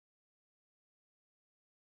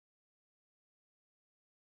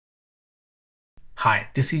Hi,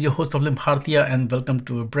 this is your host Swapnil Bhartiya and welcome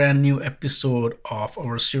to a brand new episode of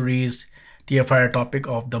our series TFiR topic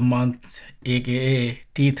of the month, aka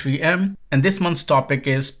T3M. And this month's topic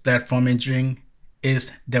is platform engineering.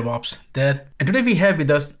 Is DevOps dead? And today we have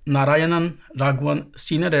with us Narayanan Raghavan,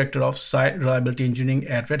 Senior Director of Site Reliability Engineering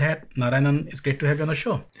at Red Hat. Narayanan, it's great to have you on the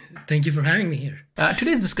show. Thank you for having me here.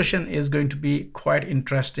 Today's discussion is going to be quite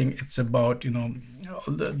interesting. It's about,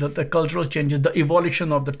 the cultural changes, the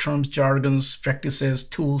evolution of the terms, jargons, practices,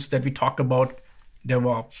 tools that we talk about,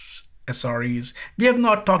 DevOps, SREs. We have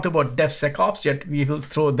not talked about DevSecOps yet. We will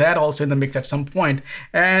throw that also in the mix at some point,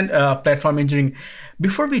 and platform engineering.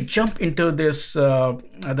 Before we jump into this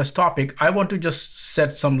topic, I want to just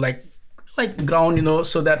set some like ground,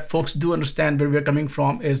 so that folks do understand where we're coming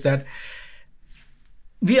from. Is that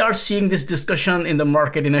we are seeing this discussion in the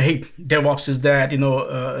market, hey, DevOps is that,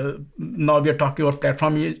 now we are talking about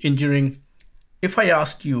platform engineering. If I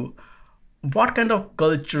ask you, what kind of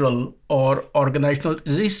cultural or organizational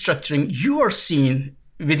restructuring you are seeing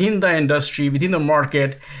within the industry, within the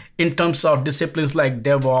market, in terms of disciplines like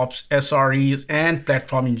DevOps, SREs, and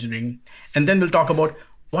platform engineering? And then we'll talk about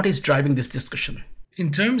what is driving this discussion.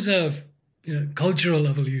 In terms of cultural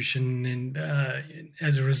evolution and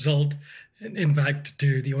as a result, an impact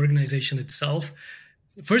to the organization itself,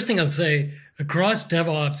 the first thing I'll say, across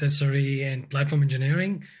DevOps, SRE, and platform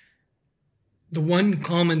engineering, the one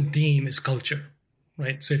common theme is culture,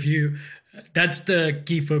 right? So that's the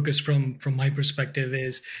key focus from my perspective,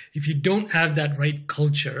 is if you don't have that right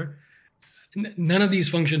culture, none of these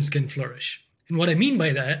functions can flourish. And what I mean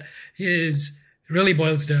by that is it really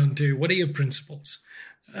boils down to, what are your principles?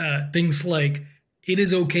 Things like, it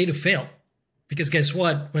is okay to fail. Because guess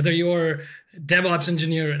what? Whether you're a DevOps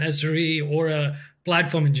engineer, an SRE, or a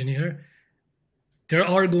platform engineer, there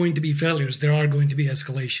are going to be failures. There are going to be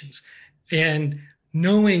escalations. And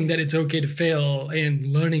knowing that it's okay to fail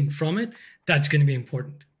and learning from it, that's going to be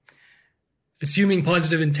important. Assuming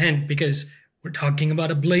positive intent, because we're talking about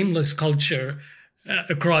a blameless culture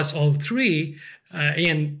across all three,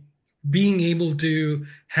 and being able to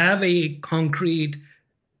have a concrete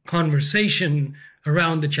conversation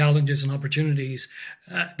around the challenges and opportunities,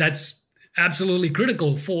 that's absolutely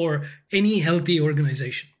critical for any healthy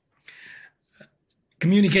organization.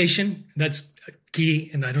 Communication, that's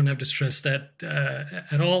key, and I don't have to stress that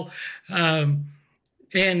at all.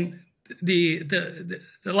 And the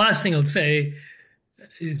last thing I'll say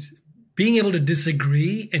is being able to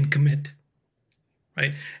disagree and commit,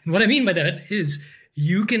 right? And what I mean by that is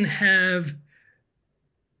you can have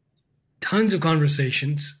tons of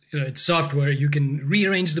conversations. It's software. You can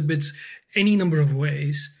rearrange the bits any number of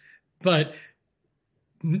ways, but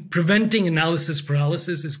preventing analysis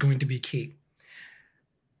paralysis is going to be key.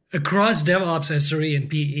 Across DevOps, SRE, and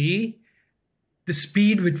PE, the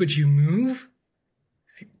speed with which you move,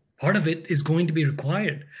 part of it is going to be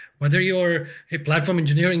required. Whether you're a platform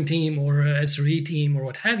engineering team or a SRE team or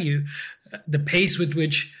what have you, the pace with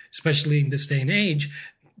which, especially in this day and age,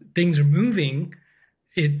 things are moving,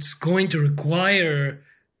 it's going to require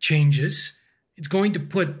changes. It's going to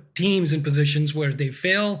put teams in positions where they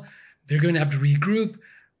fail, they're going to have to regroup,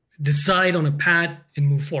 decide on a path, and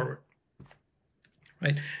move forward.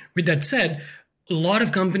 Right. With that said, a lot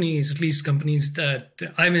of companies, at least companies that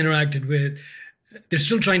I've interacted with, they're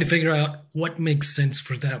still trying to figure out what makes sense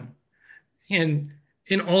for them. And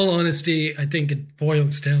in all honesty, I think it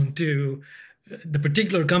boils down to the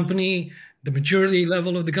particular company, the maturity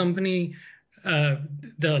level of the company,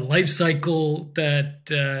 the life cycle that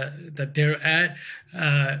they're at,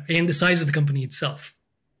 and the size of the company itself.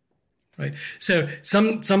 Right. So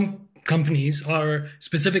some companies are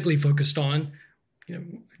specifically focused on,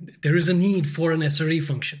 there is a need for an SRE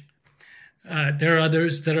function. There are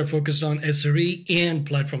others that are focused on SRE and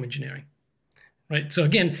platform engineering, right? So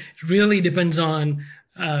again, it really depends on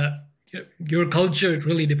your culture. It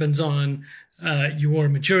really depends on your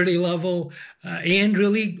maturity level, and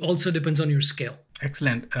really also depends on your scale.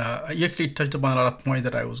 Excellent. You actually touched upon a lot of points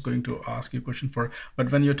that I was going to ask you a question for.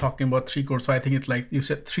 But when you're talking about three cores, so I think it's like you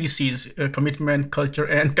said 3 C's: commitment, culture,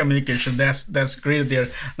 and communication. That's great there.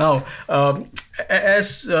 Now,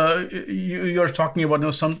 as you're talking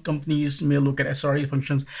about, some companies may look at SRE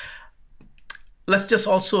functions. Let's just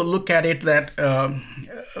also look at it that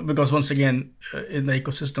because once again, in the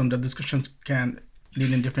ecosystem, the discussions can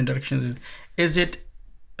lead in different directions. Is it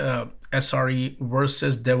SRE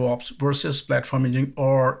versus DevOps versus platform engineering,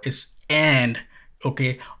 or is and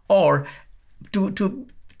okay? Or to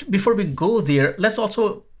before we go there, let's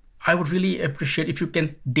also, I would really appreciate if you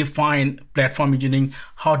can define platform engineering,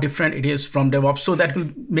 how different it is from DevOps, so that will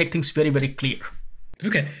make things very, very clear.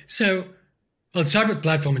 Okay, so I'll start with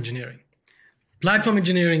platform engineering. Platform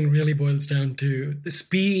engineering really boils down to the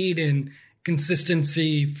speed and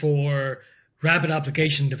consistency for rapid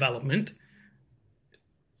application development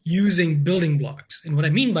using building blocks. And what I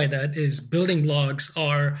mean by that is building blocks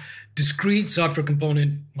are discrete software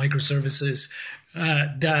component microservices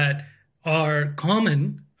that are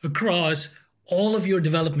common across all of your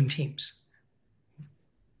development teams.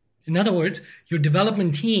 In other words, your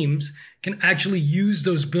development teams can actually use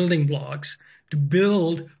those building blocks to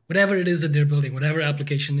build whatever it is that they're building, whatever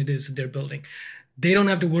application it is that they're building. They don't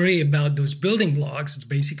have to worry about those building blocks. It's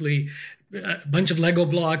basically a bunch of Lego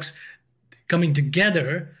blocks coming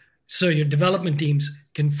together so your development teams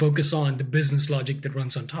can focus on the business logic that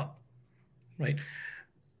runs on top, right?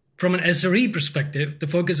 From an SRE perspective, the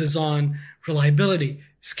focus is on reliability,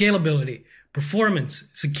 scalability, performance,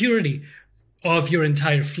 security of your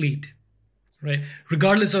entire fleet, right?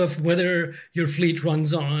 Regardless of whether your fleet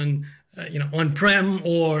runs on, on-prem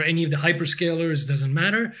or any of the hyperscalers, doesn't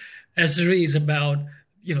matter. SRE is about,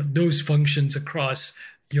 those functions across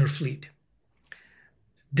your fleet.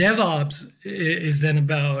 DevOps is then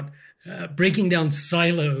about breaking down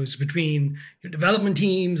silos between your development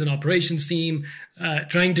teams and operations team,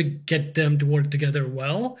 trying to get them to work together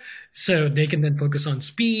well so they can then focus on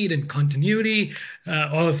speed and continuity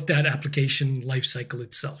of that application lifecycle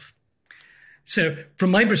itself. So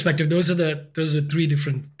from my perspective, those are the three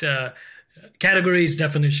different categories,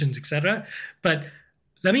 definitions, etc. But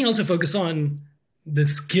let me also focus on the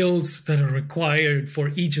skills that are required for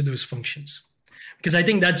each of those functions, because I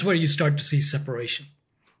think that's where you start to see separation.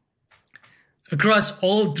 Across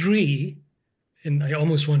all three, and I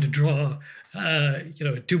almost want to draw a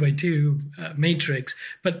 2x2 matrix,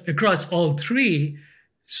 but across all three,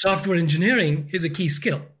 software engineering is a key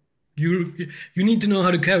skill. You need to know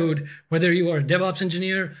how to code, whether you are a DevOps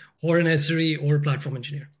engineer or an SRE or a platform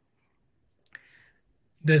engineer.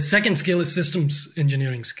 The second skill is systems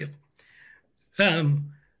engineering skill.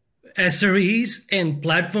 SREs and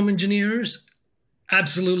platform engineers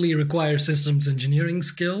absolutely require systems engineering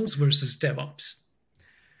skills versus DevOps.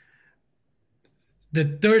 The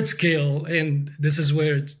third skill, and this is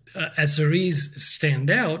where SREs stand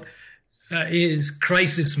out, is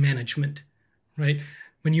crisis management, right?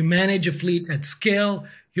 When you manage a fleet at scale,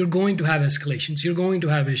 you're going to have escalations, you're going to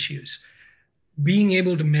have issues. Being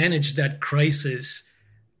able to manage that crisis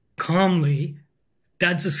calmly,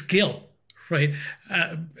 that's a skill, right?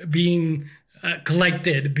 Being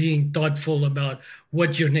collected, being thoughtful about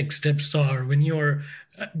what your next steps are when you're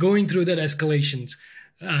going through that escalations,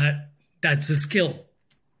 that's a skill.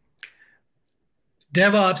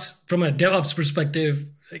 DevOps, from a DevOps perspective,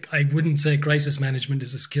 I wouldn't say crisis management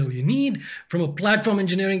is a skill you need. From a platform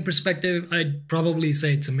engineering perspective, I'd probably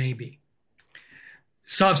say it's a maybe.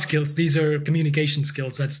 Soft skills, these are communication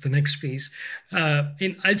skills. That's the next piece.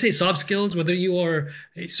 I'd say soft skills, whether you are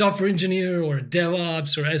a software engineer or a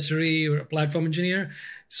DevOps or SRE or a platform engineer,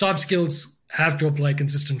 soft skills have to apply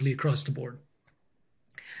consistently across the board.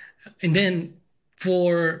 And then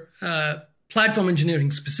for platform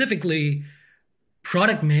engineering specifically,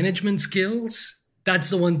 product management skills,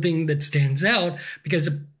 that's the one thing that stands out because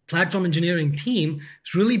a platform engineering team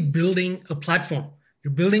is really building a platform.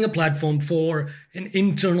 You're building a platform for an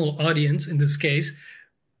internal audience, in this case,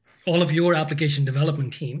 all of your application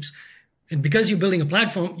development teams. And because you're building a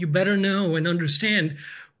platform, you better know and understand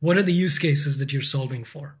what are the use cases that you're solving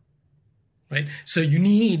for, right? So you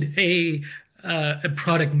need a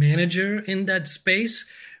product manager in that space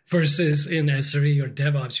versus in SRE or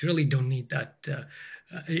DevOps. You really don't need that.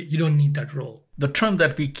 You don't need that role. The term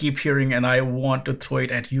that we keep hearing, and I want to throw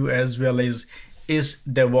it at you as well, is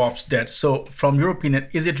DevOps dead? So from your opinion,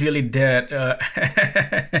 is it really dead?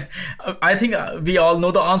 I think we all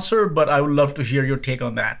know the answer, but I would love to hear your take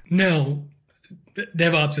on that. No,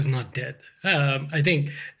 DevOps is not dead. I think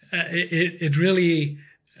it really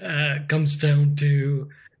comes down to,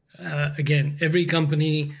 again, every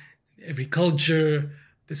company, every culture,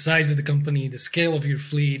 the size of the company, the scale of your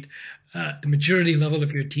fleet, the maturity level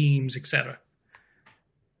of your teams, etc.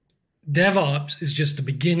 DevOps is just the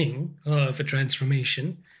beginning of a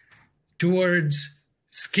transformation towards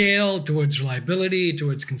scale, towards reliability,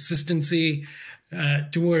 towards consistency,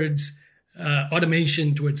 towards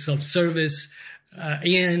automation, towards self-service,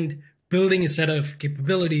 and building a set of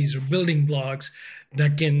capabilities or building blocks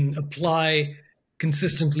that can apply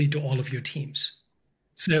consistently to all of your teams.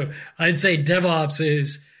 So I'd say DevOps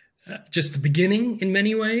is just the beginning in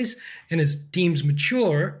many ways. And as teams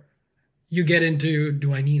mature, you get into,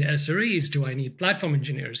 do I need SREs? Do I need platform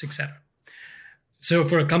engineers, etc.? So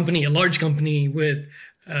for a company, a large company with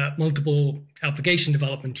multiple application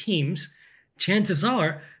development teams, chances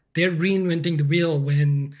are they're reinventing the wheel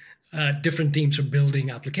when different teams are building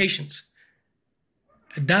applications.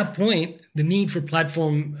 At that point, the need for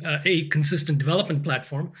a consistent development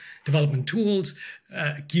platform, development tools,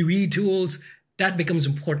 QE tools, that becomes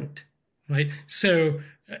important, right? So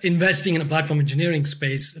investing in a platform engineering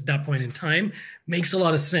space at that point in time makes a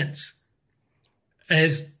lot of sense.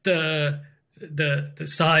 As the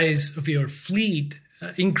size of your fleet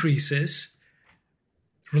increases,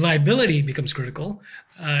 reliability becomes critical.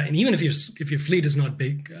 And even if your fleet is not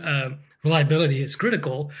big, reliability is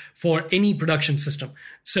critical for any production system.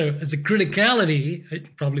 So as the criticality, I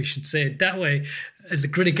probably should say it that way, as the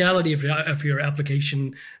criticality of your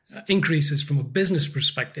application increases from a business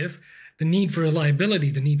perspective, the need for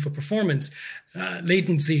reliability, the need for performance,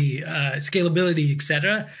 latency, scalability,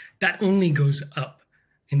 etc., that only goes up.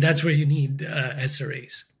 And that's where you need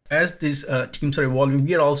SREs. As these teams are evolving,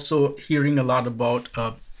 we are also hearing a lot about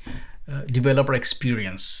developer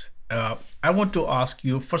experience. I want to ask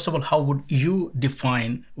you, first of all, how would you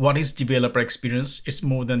define what is developer experience? It's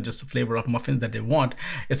more than just a flavor of muffins that they want.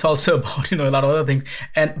 It's also about, a lot of other things.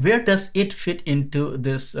 And where does it fit into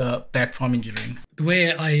this platform engineering? The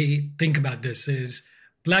way I think about this is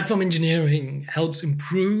platform engineering helps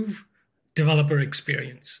improve developer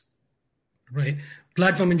experience, right?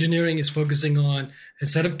 Platform engineering is focusing on a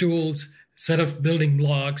set of tools, a set of building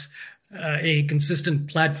blocks, a consistent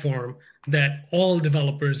platform that all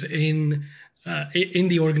developers in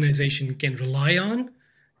the organization can rely on,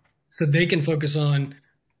 so they can focus on,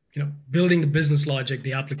 building the business logic,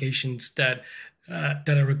 the applications that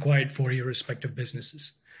are required for your respective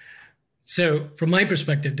businesses. So, from my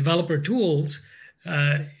perspective, developer tools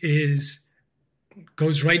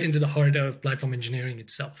goes right into the heart of platform engineering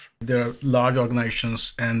itself. There are large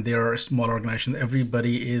organizations and there are small organizations.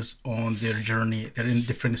 Everybody is on their journey. They're in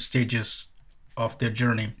different stages of their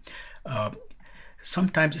journey.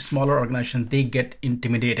 Sometimes smaller organizations, they get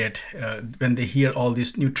intimidated when they hear all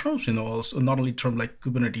these new terms, also not only terms like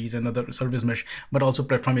Kubernetes and other service mesh, but also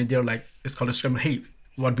platform. They're like, it's called a scrum. Hey,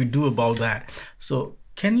 what we do about that? So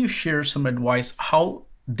can you share some advice how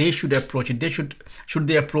they should approach it? Should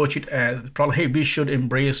they approach it as probably, hey, we should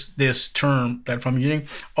embrace this term platform engineering,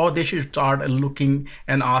 or they should start looking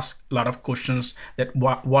and ask a lot of questions that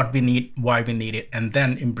what we need, why we need it, and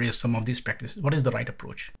then embrace some of these practices? What is the right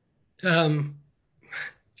approach?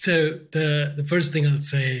 So the first thing I'll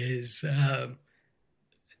say is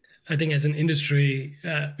I think as an industry,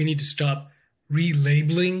 we need to stop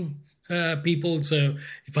relabeling people. So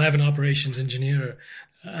if I have an operations engineer,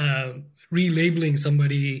 relabeling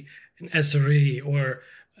somebody an SRE or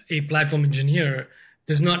a platform engineer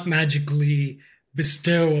does not magically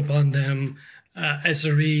bestow upon them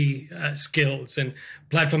SRE skills and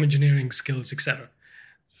platform engineering skills, etc.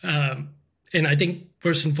 And I think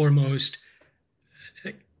first and foremost,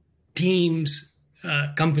 teams,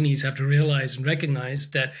 companies have to realize and recognize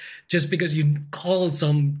that just because you call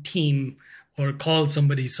some team or call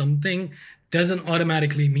somebody something doesn't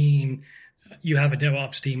automatically mean you have a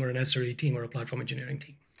DevOps team or an SRE team or a platform engineering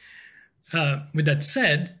team. With that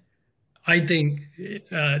said, I think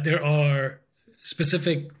there are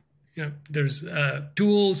specific, there's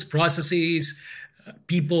tools, processes,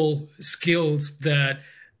 people, skills that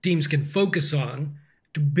teams can focus on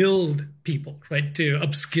to build people, right? To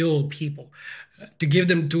upskill people, to give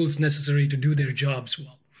them tools necessary to do their jobs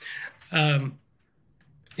well.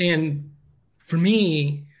 And for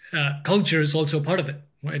me, culture is also part of it,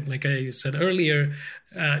 right? Like I said earlier,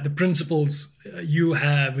 the principles you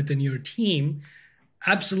have within your team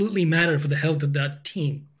absolutely matter for the health of that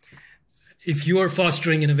team. If you are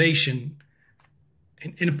fostering innovation,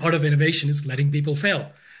 and a part of innovation is letting people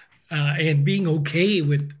fail, and being okay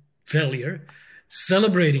with failure,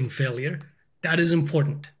 celebrating failure, that is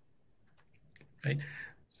important, right?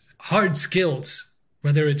 Hard skills,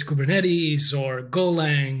 whether it's Kubernetes or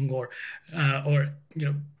Golang or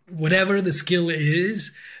whatever the skill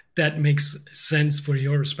is that makes sense for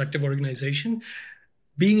your respective organization,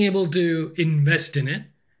 being able to invest in it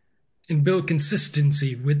and build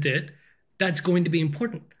consistency with it, that's going to be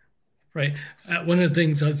important, right? One of the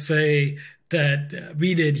things I'd say that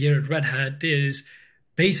we did here at Red Hat is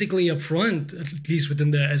basically upfront, at least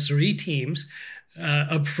within the SRE teams,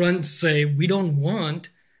 upfront say, we don't want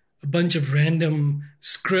a bunch of random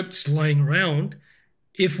scripts lying around.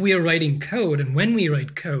 If we are writing code, and when we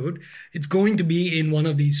write code, it's going to be in one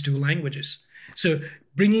of these two languages. So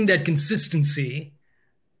bringing that consistency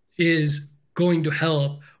is going to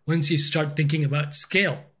help once you start thinking about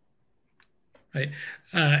scale, right?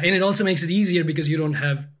 And it also makes it easier because you don't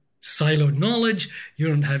have siloed knowledge, you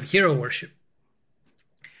don't have hero worship.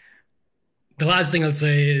 The last thing I'll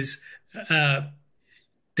say is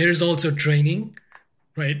there's also training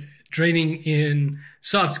right? Training in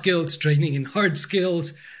soft skills, training in hard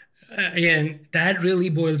skills. And that really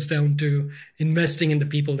boils down to investing in the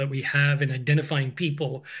people that we have and identifying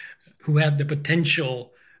people who have the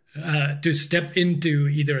potential to step into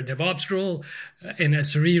either a DevOps role, an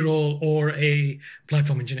SRE role, or a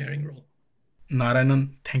platform engineering role.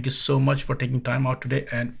 Narayanan, thank you so much for taking time out today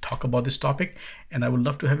and talk about this topic. And I would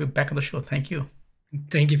love to have you back on the show. Thank you.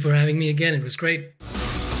 Thank you for having me again. It was great.